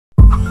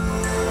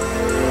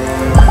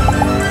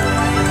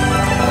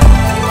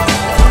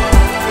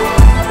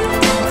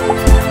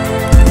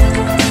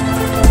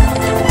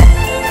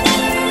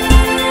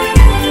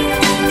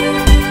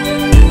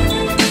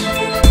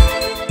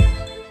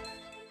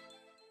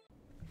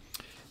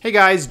Hey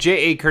guys,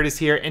 J.A. Curtis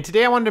here, and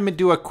today I wanted to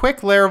do a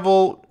quick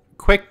Laravel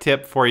quick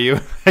tip for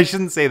you. I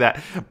shouldn't say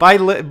that. By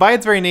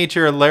its very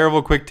nature, a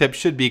Laravel quick tip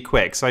should be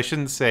quick, so I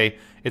shouldn't say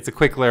it's a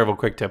quick Laravel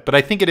quick tip, but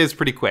I think it is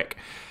pretty quick.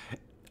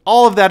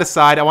 All of that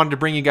aside, I wanted to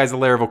bring you guys a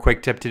Laravel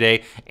quick tip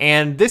today,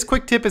 and this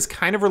quick tip is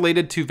kind of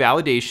related to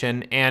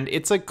validation, and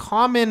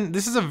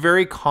this is a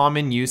very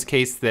common use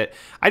case that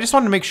I just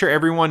wanted to make sure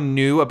everyone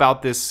knew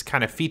about this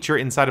kind of feature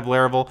inside of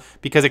Laravel,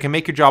 because it can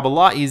make your job a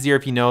lot easier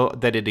if you know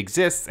that it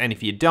exists, and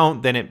if you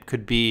don't, then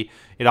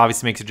it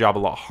obviously makes your job a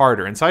lot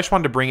harder. And so I just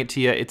wanted to bring it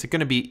to you. It's going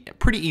to be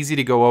pretty easy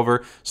to go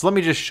over, so let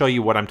me just show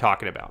you what I'm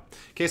talking about.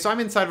 Okay, so I'm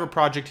inside of a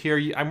project here.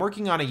 I'm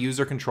working on a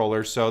user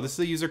controller. So this is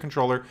a user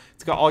controller.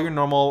 It's got all your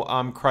normal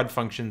CRUD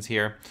functions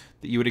here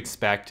that you would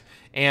expect.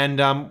 And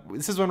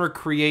this is when we're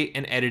create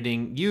and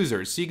editing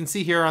users. So you can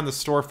see here on the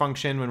store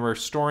function, when we're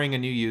storing a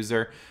new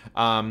user,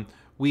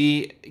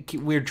 we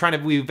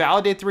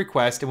validate the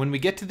request, and when we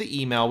get to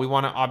the email, we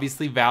want to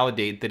obviously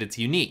validate that it's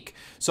unique.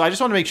 So I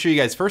just want to make sure you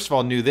guys, first of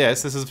all, knew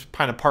this. This is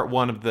kind of part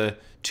one of the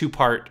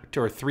two-part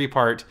or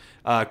three-part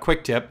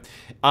quick tip.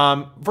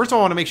 First of all,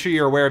 I want to make sure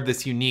you're aware of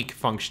this unique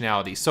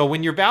functionality. So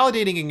when you're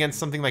validating against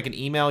something like an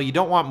email, you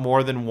don't want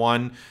more than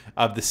one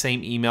of the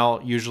same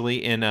email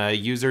usually in a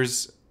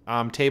user's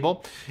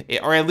table,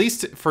 or at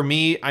least for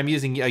me, I'm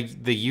using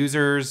the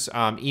user's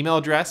email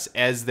address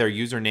as their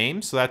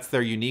username, so that's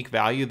their unique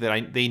value.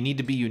 They need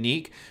to be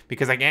unique,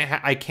 because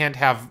I can't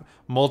have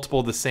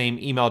multiple the same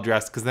email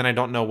address, because then I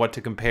don't know what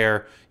to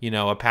compare,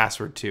 a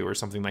password to or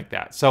something like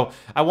that. So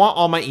I want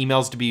all my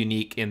emails to be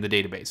unique in the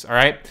database. All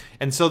right,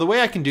 and so the way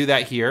I can do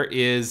that here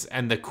is,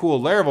 and the cool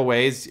Laravel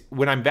way is,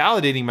 when I'm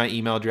validating my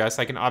email address,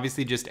 I can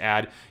obviously just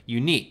add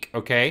unique.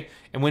 Okay,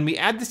 and when we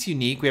add this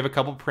unique, we have a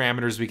couple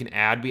parameters we can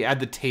add. We add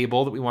the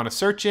table that we want to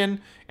search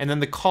in, and then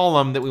the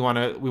column that we want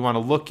to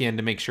look in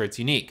to make sure it's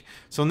unique.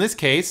 So in this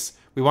case,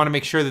 we want to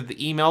make sure that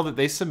the email that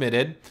they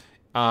submitted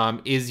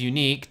is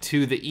unique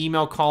to the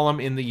email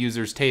column in the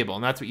users table,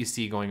 and that's what you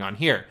see going on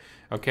here.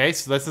 Okay,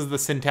 so this is the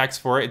syntax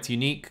for it. It's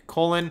unique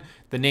colon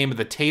the name of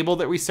the table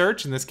that we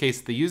search, in this case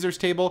the users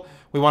table.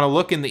 We want to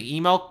look in the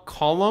email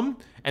column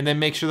and then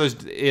make sure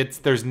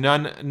there's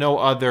no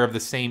other of the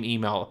same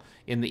email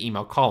in the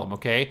email column.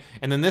 Okay,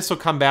 and then this will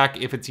come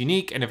back if it's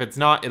unique, and if it's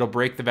not, it'll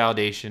break the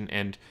validation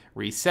and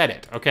reset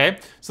it. Okay,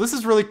 so this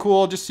is really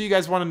cool, just so you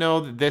guys want to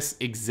know that this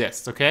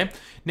exists. Okay,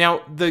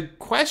 now the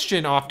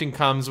question often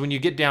comes when you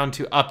get down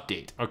to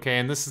update. Okay,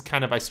 and this is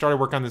I started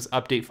work on this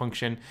update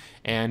function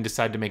and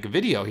decided to make a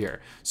video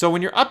here. So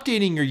when you're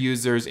updating your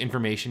users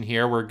information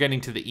here, we're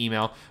getting to the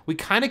email, we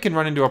kind of can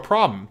run into a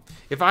problem.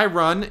 If I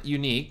run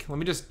unique, let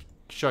me just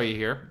show you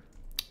here.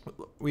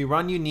 We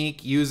run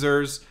unique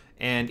users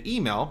and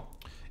email,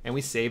 and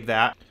we save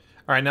that.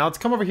 All right, now let's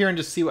come over here and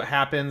just see what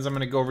happens. I'm going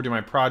to go over to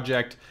my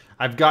project.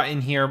 I've got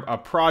in here a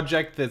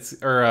project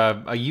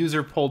a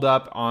user pulled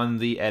up on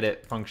the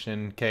edit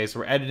function. Okay, so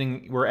we're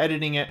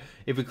editing it.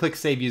 If we click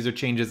save user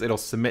changes, it'll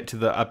submit to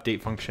the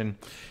update function.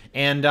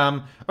 And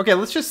okay,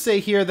 let's just say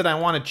here that I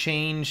want to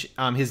change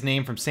his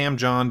name from Sam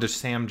John to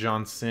Sam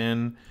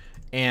Johnson.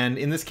 And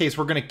in this case,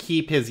 we're going to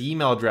keep his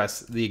email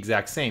address the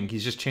exact same.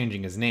 He's just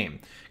changing his name.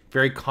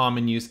 Very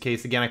common use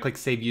case. Again, I click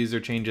save user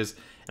changes,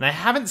 and I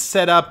haven't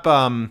set up.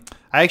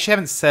 I actually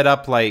haven't set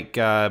up like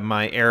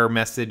my error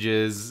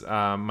messages,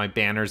 my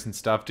banners and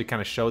stuff to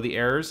kind of show the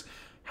errors.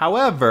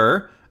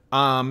 However,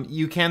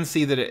 you can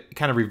see that it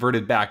kind of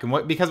reverted back,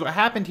 and because what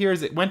happened here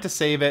is it went to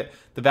save it,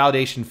 the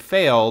validation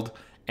failed,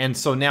 and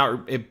so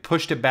now it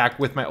pushed it back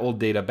with my old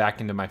data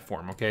back into my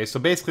form. Okay, so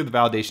basically the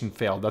validation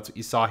failed. That's what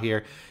you saw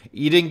here.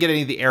 You didn't get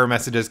any of the error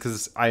messages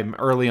because I'm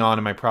early on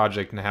in my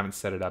project and I haven't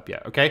set it up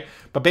yet. Okay,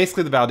 but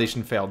basically the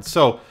validation failed.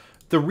 So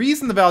the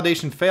reason the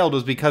validation failed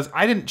was because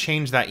I didn't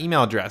change that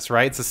email address,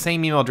 right? It's the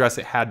same email address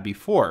it had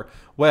before.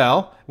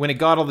 Well, when it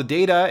got all the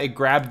data, it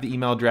grabbed the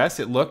email address,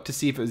 it looked to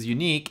see if it was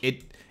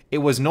unique. It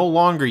was no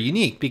longer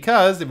unique,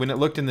 because when it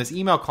looked in this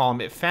email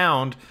column, it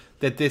found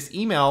that this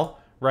email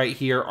right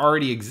here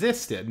already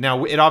existed.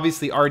 Now, it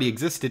obviously already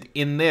existed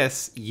in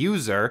this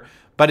user,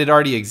 but it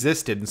already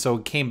existed, and so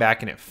it came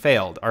back and it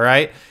failed, all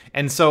right?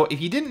 And so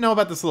if you didn't know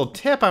about this little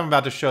tip I'm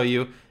about to show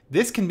you,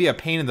 this can be a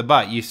pain in the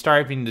butt. You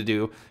start having to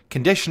do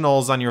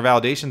conditionals on your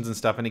validations and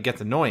stuff, and it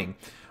gets annoying.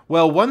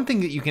 Well, one thing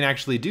that you can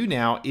actually do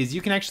now is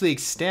you can actually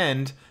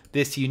extend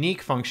this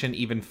unique function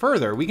even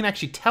further. We can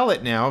actually tell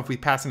it now, if we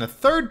pass in a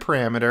third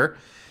parameter,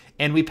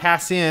 and we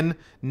pass in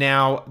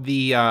now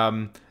the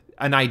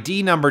an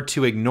ID number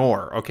to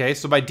ignore. Okay,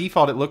 so by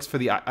default it looks for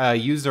the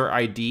user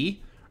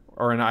ID,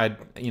 or an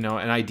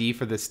ID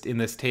for this in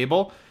this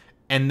table,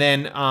 and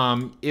then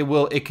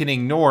it can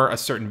ignore a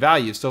certain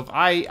value. So if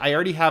I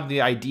already have the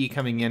ID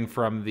coming in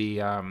from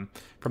the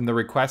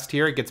request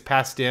here, it gets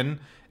passed in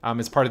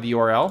as part of the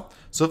URL.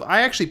 So if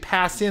I actually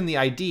pass in the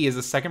ID as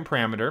a second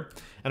parameter,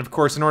 and of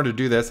course in order to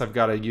do this I've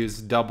got to use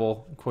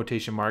double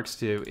quotation marks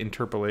to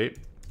interpolate.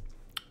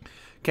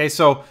 Okay,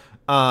 so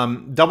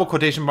double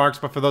quotation marks,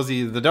 but for those of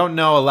you that don't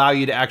know, allow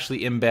you to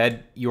actually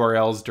embed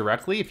URLs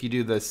directly. If you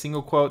do the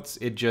single quotes,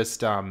 it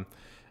just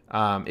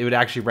it would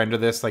actually render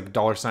this like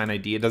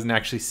 $ID. It doesn't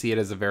actually see it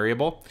as a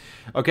variable.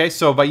 Okay,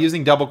 so by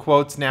using double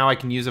quotes, now I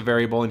can use a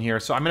variable in here.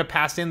 So I'm going to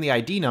pass in the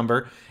ID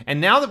number.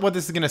 And now that what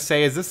this is going to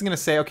say is this is going to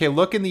say, okay,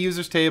 look in the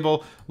users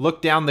table,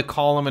 look down the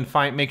column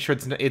and make sure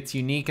it's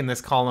unique in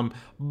this column,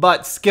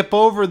 but skip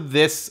over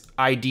this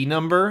ID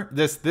number,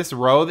 this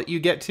row that you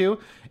get to,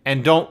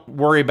 and don't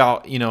worry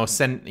about,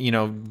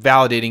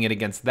 validating it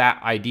against that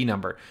ID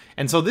number.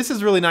 And so this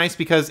is really nice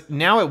because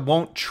now it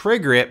won't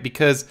trigger it,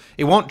 because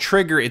it won't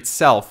trigger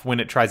itself when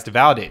it tries to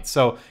validate.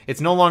 So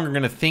it's no longer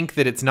going to think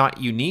that it's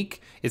not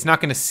unique. It's not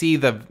going to see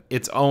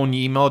its own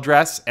email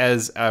address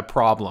as a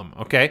problem,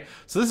 okay?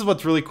 So this is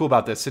what's really cool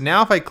about this. So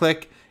now if I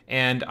click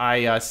and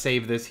I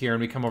save this here, and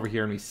we come over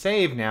here and we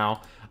save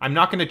now, I'm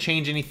not going to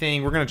change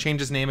anything. We're going to change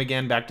his name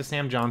again back to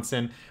Sam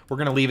Johnson. We're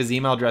going to leave his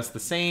email address the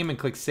same and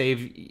click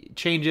Save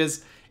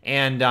Changes.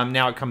 And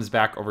now it comes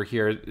back over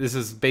here. This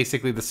is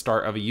basically the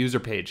start of a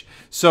user page.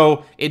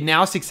 So it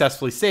now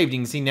successfully saved. You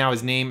can see now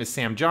his name is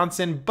Sam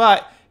Johnson,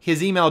 but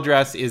his email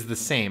address is the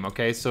same,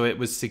 okay? So it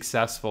was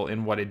successful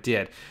in what it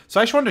did. So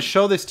I just wanted to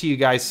show this to you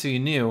guys so you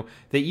knew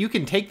that you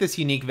can take this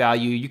unique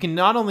value. You can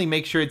not only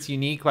make sure it's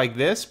unique like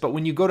this, but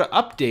when you go to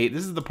update,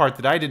 this is the part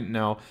that I didn't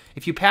know,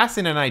 if you pass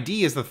in an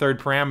ID as the third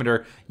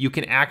parameter, you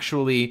can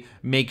actually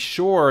make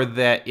sure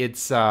that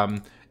it's,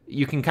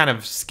 you can kind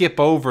of skip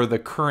over the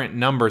current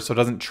number so it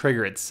doesn't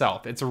trigger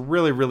itself. It's a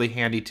really, really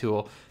handy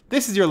tool.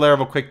 This is your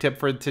Laravel quick tip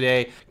for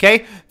today.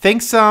 Okay,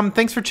 thanks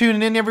for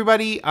tuning in,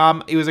 everybody.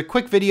 It was a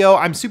quick video.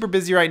 I'm super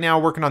busy right now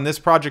working on this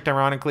project,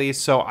 ironically,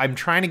 so I'm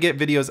trying to get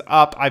videos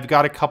up. I've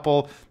got a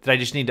couple that I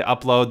just need to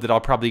upload that I'll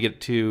probably get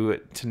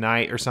to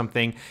tonight or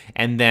something,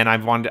 and then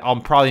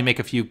I'll probably make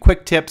a few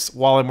quick tips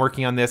while I'm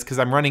working on this, because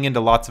I'm running into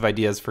lots of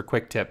ideas for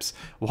quick tips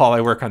while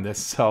I work on this.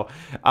 So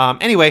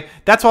anyway,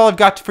 that's all I've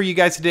got for you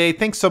guys today.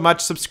 Thanks so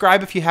much.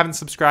 Subscribe if you haven't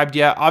subscribed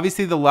yet.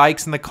 Obviously, the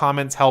likes and the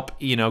comments help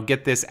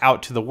get this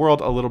out to the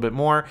world a little bit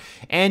more.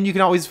 And you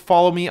can always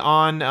follow me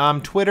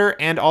on Twitter,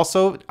 and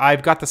also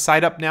I've got the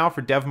site up now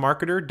for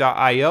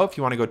devmarketer.io if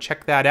you want to go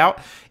check that out.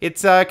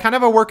 It's kind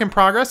of a work in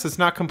progress. It's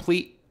not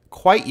complete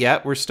quite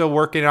yet. We're still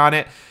working on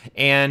it,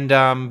 and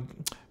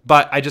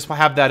but I just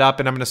have that up,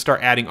 and I'm going to start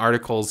adding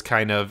articles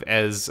kind of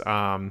as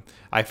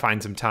I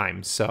find some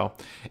time. So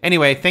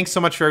anyway, thanks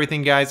so much for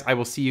everything, guys. I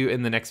will see you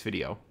in the next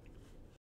video.